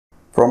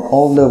From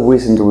all the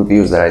recent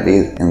reviews that I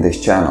did in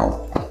this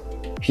channel,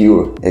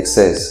 Pure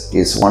Excess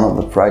is one of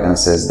the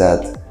fragrances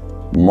that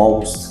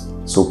most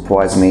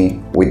surprised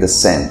me with the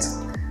scent.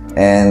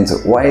 And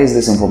why is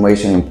this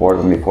information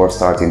important before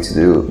starting to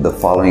do the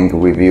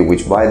following review,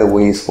 which by the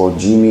way is for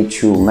Jimmy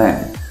Choo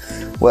Man?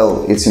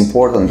 Well, it's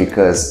important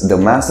because the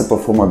master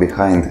performer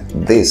behind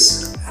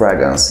this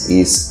fragrance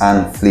is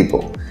Anne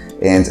Flippo.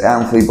 And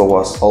Anne Flippo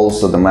was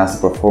also the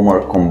master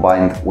performer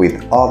combined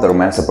with other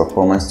master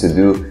performers to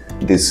do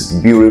this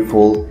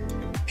beautiful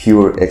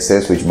Pure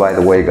Excess, which by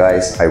the way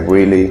guys, I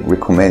really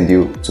recommend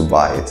you to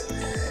buy it.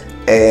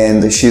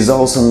 And she's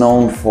also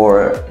known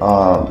for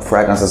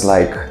fragrances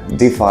like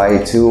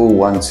Defy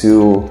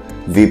 212,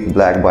 VIP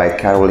Black by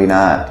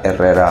Carolina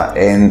Herrera,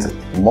 and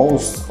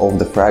most of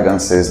the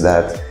fragrances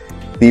that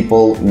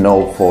people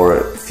know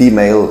for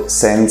female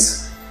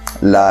scents,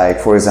 like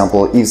for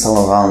example Yves Saint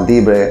Laurent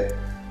Libre,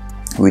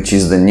 which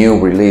is the new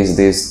release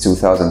this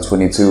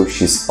 2022.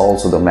 She's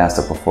also the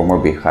master performer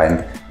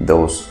behind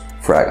those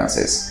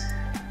fragrances.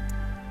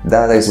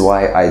 That is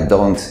why I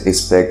don't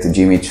expect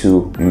Jimmy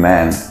Choo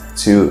Man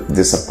to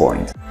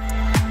disappoint.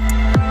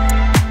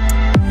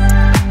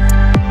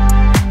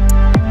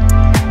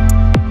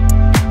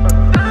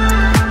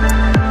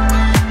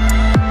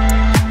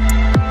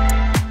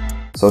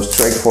 So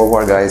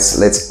straightforward guys,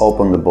 let's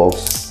open the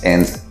box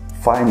and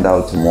find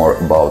out more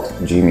about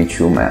Jimmy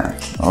Choo Man.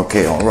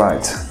 Okay,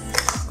 alright.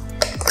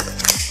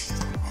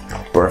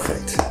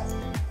 Perfect.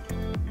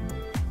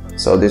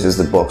 So this is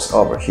the box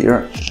over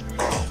here.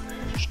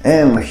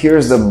 And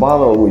here's the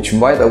bottle, which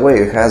by the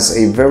way has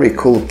a very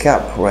cool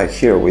cap right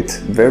here with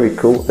very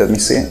cool, let me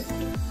see,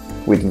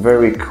 with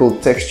very cool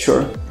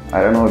texture.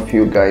 I don't know if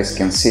you guys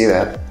can see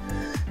that.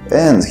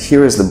 And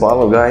here is the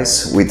bottle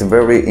guys with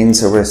very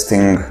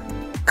interesting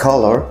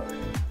color.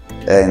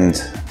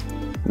 And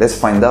let's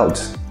find out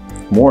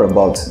more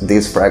about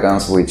this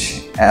fragrance,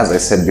 which as I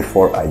said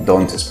before, I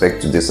don't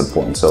expect to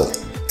disappoint. So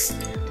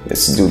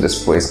let's do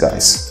this place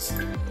guys.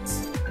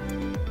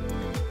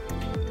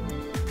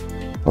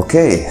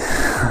 Okay,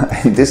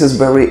 this is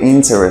very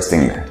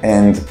interesting,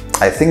 and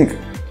I think,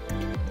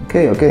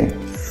 I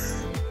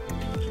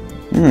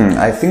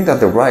think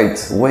that the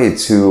right way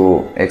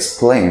to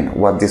explain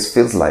what this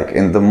feels like,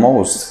 and the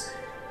most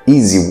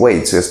easy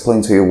way to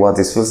explain to you what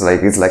this feels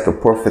like, is like a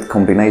perfect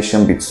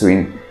combination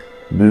between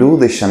Bleu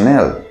de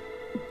Chanel,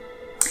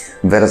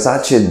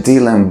 Versace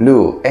Dylan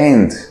Blue,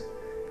 and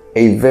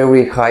a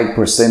very high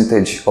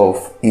percentage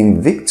of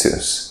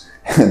Invictus.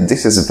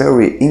 This is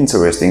very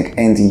interesting,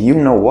 and you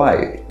know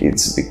why.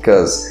 It's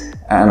because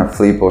Anne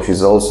Flippo,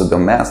 she's also the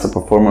master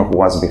performer who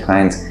was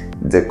behind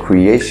the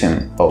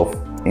creation of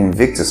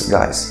Invictus,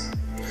 guys.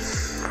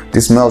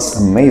 This smells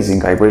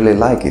amazing, I really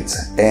like it.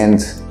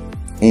 And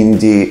in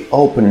the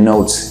open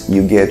notes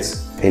you get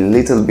a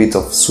little bit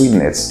of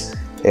sweetness,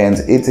 and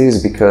it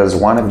is because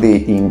one of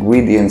the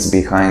ingredients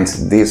behind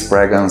this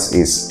fragrance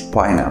is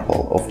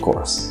pineapple, of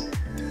course.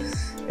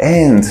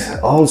 And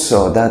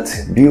also that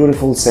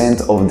beautiful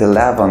scent of the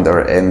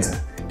lavender. And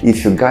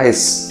if you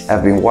guys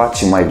have been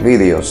watching my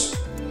videos,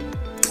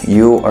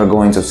 you are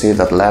going to see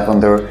that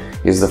lavender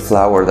is the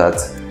flower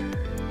that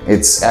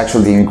it's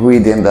actually the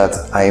ingredient that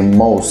I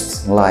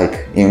most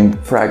like in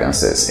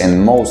fragrances,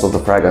 and most of the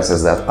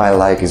fragrances that I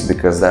like is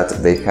because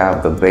that they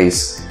have the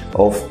base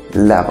of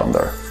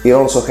lavender. It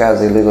also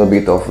has a little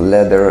bit of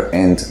leather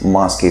and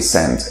musky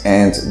scent,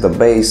 and the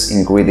base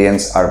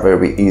ingredients are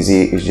very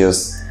easy. It's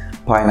just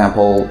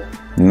pineapple,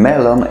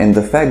 melon, and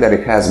the fact that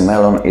it has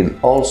melon, it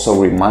also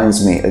reminds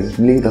me a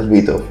little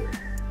bit of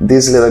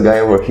this little guy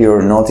over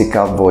here,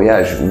 Nautical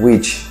Voyage,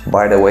 which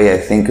by the way I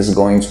think is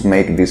going to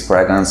make this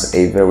fragrance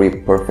a very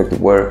perfect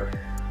wear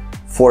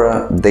for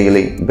a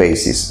daily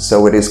basis.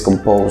 So it is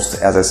composed,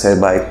 as I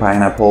said, by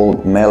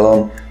pineapple,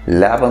 melon,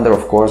 lavender,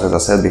 of course, as I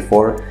said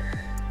before,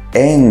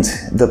 and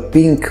the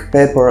pink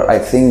pepper. I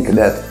think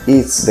that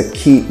it's the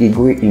key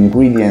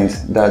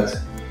ingredient that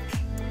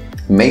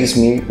makes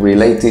me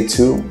relate it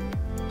to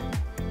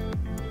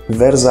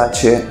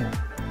Versace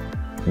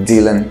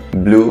Dylan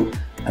Blue,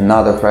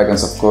 another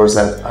fragrance of course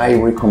that I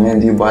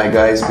recommend you buy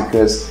guys,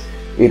 because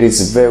it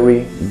is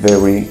very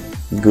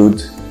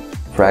good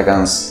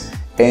fragrance,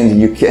 and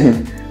you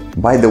can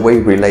by the way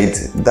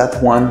relate that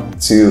one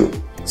to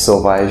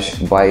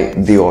Sauvage by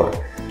Dior.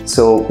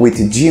 So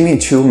with Jimmy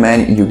Choo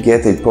Man you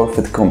get a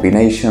perfect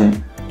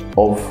combination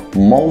of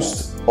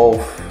most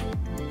of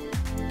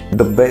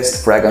the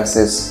best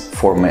fragrances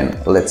for men,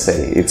 let's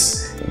say.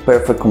 It's a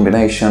perfect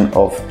combination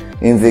of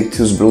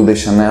Invictus, Bleu de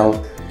Chanel,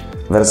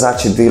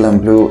 Versace Dylan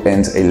Blue,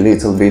 and a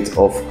little bit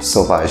of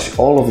Sauvage.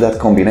 All of that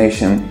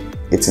combination,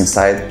 it's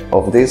inside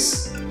of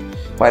this,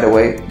 by the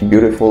way,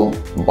 beautiful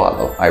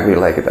bottle. I really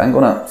like it. I'm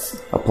gonna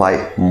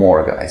apply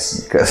more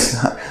guys, because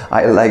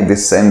I like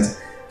this scent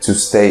to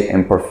stay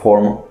and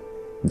perform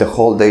the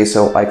whole day,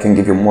 so I can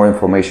give you more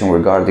information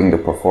regarding the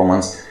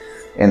performance,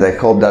 and I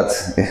hope that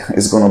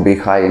it's gonna be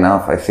high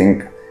enough. I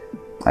think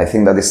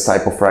that this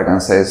type of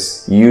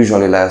fragrances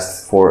usually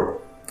last for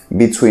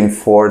between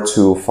 4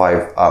 to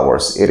 5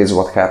 hours. It is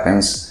what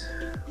happens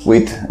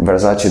with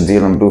Versace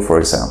Dylan Blue, for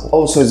example.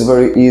 Also, it's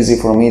very easy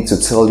for me to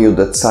tell you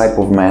the type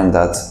of man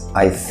that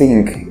I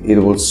think it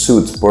will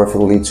suit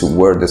perfectly to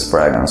wear this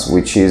fragrance,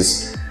 which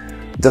is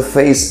the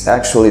face,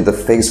 actually the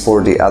face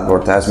for the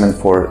advertisement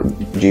for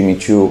Jimmy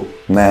Choo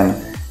man.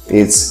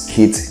 It's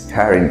Kit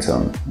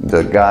Harington,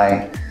 the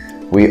guy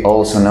we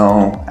also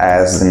know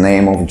as the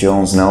name of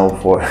Jon Snow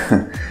for,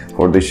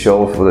 for the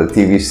show, for the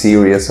TV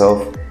series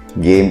of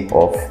Game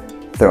of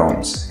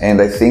Thrones.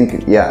 And I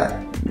think, yeah,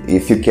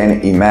 if you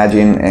can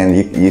imagine and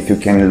if you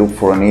can look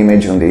for an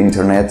image on the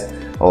internet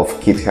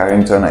of Kit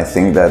Harington, I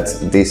think that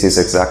this is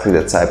exactly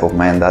the type of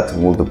man that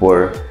would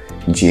wear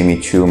Jimmy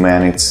Choo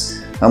man.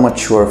 It's a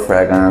mature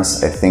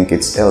fragrance, I think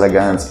it's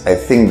elegant. I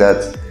think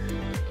that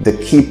the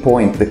key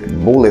point, the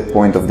bullet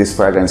point of this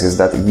fragrance is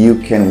that you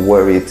can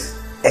wear it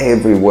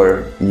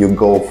everywhere you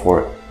go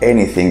for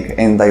anything.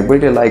 And I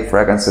really like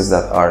fragrances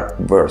that are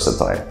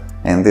versatile.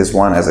 And this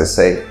one, as I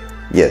say,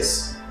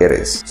 yes, it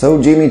is.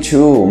 So Jimmy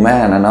Choo,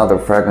 man, another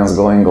fragrance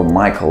going on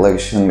my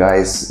collection,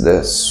 guys.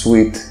 The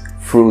sweet,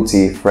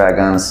 fruity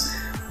fragrance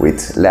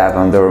with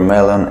lavender,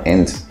 melon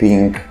and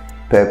pink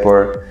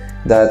pepper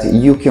that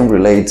you can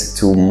relate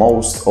to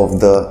most of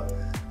the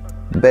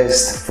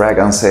best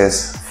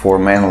fragrances for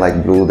men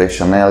like Bleu de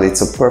Chanel.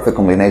 It's a perfect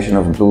combination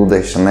of Bleu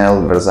de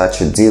Chanel,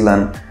 Versace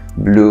Dylan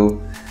Blue,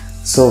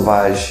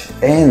 Sauvage,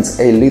 and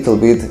a little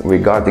bit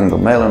regarding the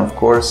melon, of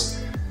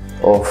course,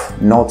 of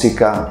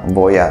Nautica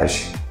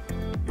Voyage.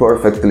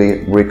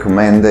 Perfectly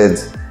recommended.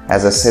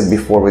 As I said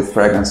before, with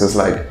fragrances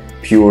like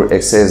Pure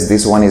Excess,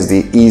 this one is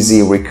the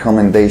easy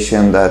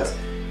recommendation that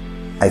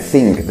I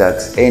think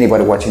that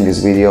anybody watching this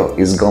video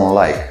is gonna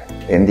like.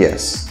 And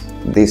yes,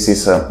 this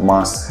is a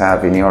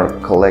must-have in your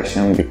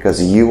collection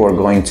because you are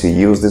going to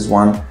use this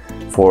one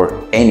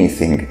for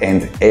anything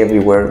and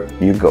everywhere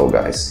you go,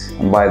 guys.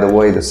 And by the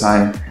way, the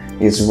sun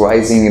is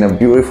rising in a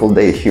beautiful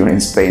day here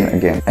in Spain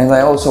again. And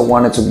I also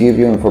wanted to give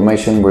you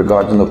information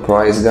regarding the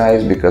price,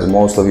 guys, because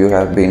most of you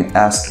have been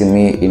asking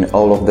me in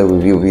all of the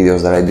review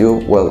videos that I do.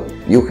 Well,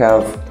 you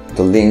have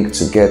the link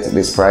to get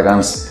this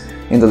fragrance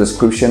in the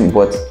description,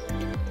 but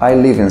I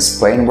live in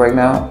Spain right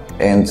now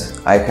and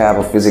I have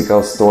a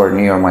physical store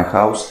near my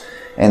house,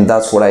 and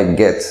that's where I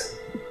get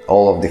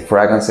all of the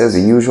fragrances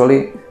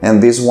usually.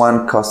 And this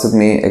one costed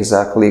me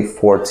exactly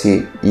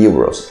 40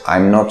 euros.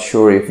 I'm not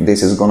sure if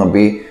this is gonna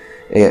be,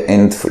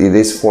 and it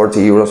is 40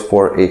 euros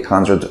for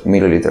 800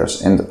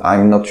 milliliters. And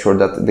I'm not sure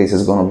that this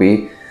is gonna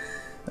be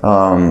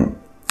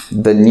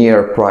the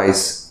near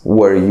price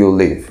where you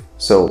live.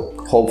 So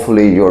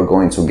hopefully you're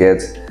going to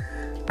get,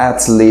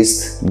 at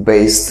least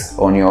based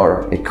on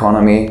your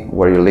economy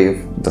where you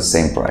live, the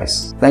same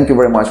price. Thank you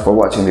very much for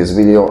watching this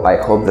video. I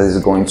hope that is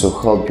going to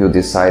help you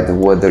decide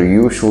whether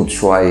you should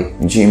try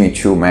Jimmy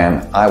Choo,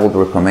 man. I would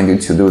recommend you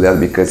to do that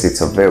because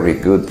it's a very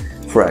good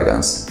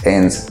fragrance.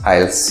 And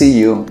I'll see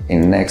you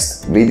in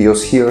next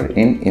videos here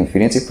in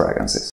Infinity Fragrances.